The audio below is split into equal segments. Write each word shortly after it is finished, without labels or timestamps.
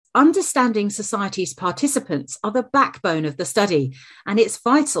Understanding society's participants are the backbone of the study, and it's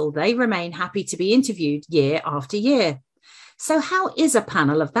vital they remain happy to be interviewed year after year. So how is a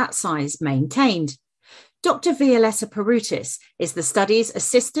panel of that size maintained? Dr. Violetta Peroutis is the study's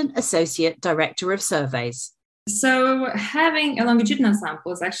Assistant Associate Director of Surveys. So having a longitudinal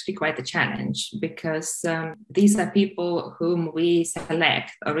sample is actually quite a challenge because these are people whom we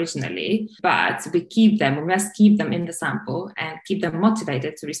select originally, but we must keep them in the sample and keep them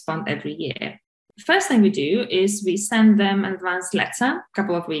motivated to respond every year. First thing we do is we send them an advance letter a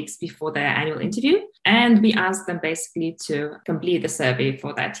couple of weeks before their annual interview, and we ask them basically to complete the survey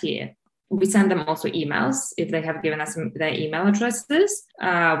for that year. We send them also emails if they have given us their email addresses.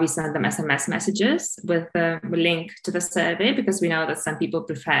 We send them SMS messages with a link to the survey because we know that some people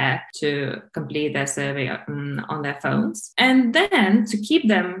prefer to complete their survey on their phones. And then to keep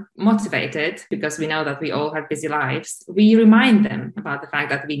them motivated, because we know that we all have busy lives, we remind them about the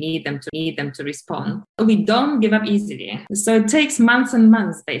fact that we need them to respond. We don't give up easily. So it takes months and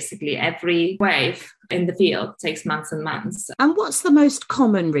months, basically. Every wave in the field takes months and months. And what's the most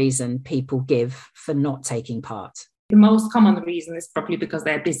common reason people give for not taking part? The most common reason is probably because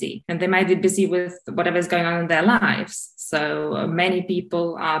they're busy, and they might be busy with whatever is going on in their lives. So many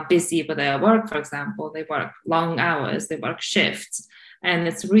people are busy with their work, for example. They work long hours, they work shifts. And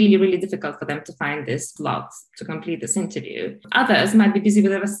it's really, really difficult for them to find this slot to complete this interview. Others might be busy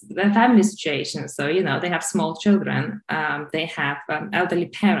with their family situation. So, they have small children. They have elderly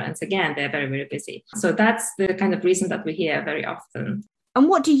parents. Again, they're very, very busy. So that's the kind of reason that we hear very often. And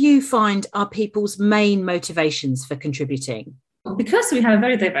what do you find are people's main motivations for contributing? Because we have a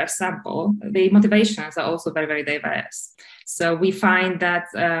very diverse sample, the motivations are also very, very diverse. So we find that,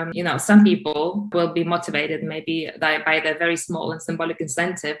 some people will be motivated maybe by the very small and symbolic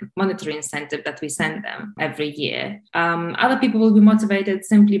incentive, monetary incentive that we send them every year. Other people will be motivated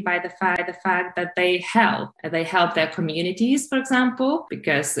simply by the fact that they help their communities, for example,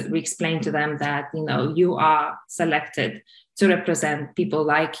 because we explain to them that, you are selected to represent people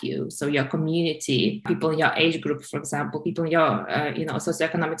like you. So your community, people in your age group, for example, people in your,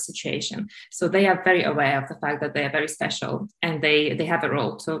 socioeconomic situation. So they are very aware of the fact that they are very special and they have a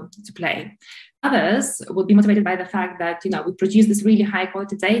role to play. Others will be motivated by the fact that, we produce this really high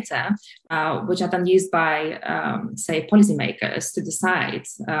quality data, which are then used by, say, policymakers to decide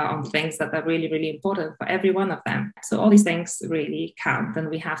on things that are really, really important for every one of them. So all these things really count, and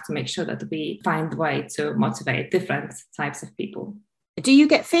we have to make sure that we find a way to motivate different types of people. Do you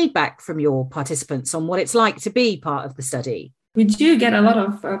get feedback from your participants on what it's like to be part of the study? We do get a lot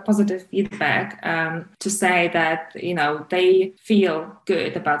of positive feedback to say that, they feel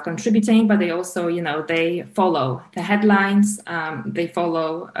good about contributing, but they also, they follow the headlines, they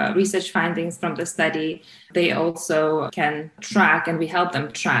follow research findings from the study. They also can track, and we help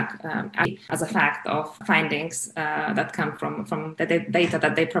them track as a fact of findings that come from the data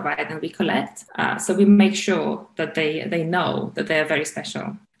that they provide and we collect. So we make sure that they know that they are very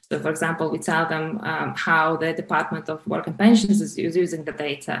special. So, for example, we tell them how the Department of Work and Pensions is using the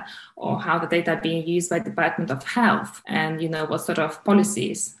data, or how the data are being used by the Department of Health, and what sort of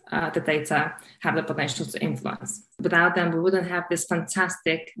policies the data have the potential to influence. Without them, we wouldn't have this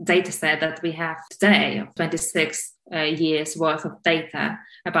fantastic data set that we have today of 26 years worth of data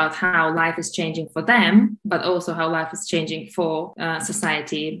about how life is changing for them, but also how life is changing for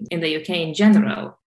society in the UK in general.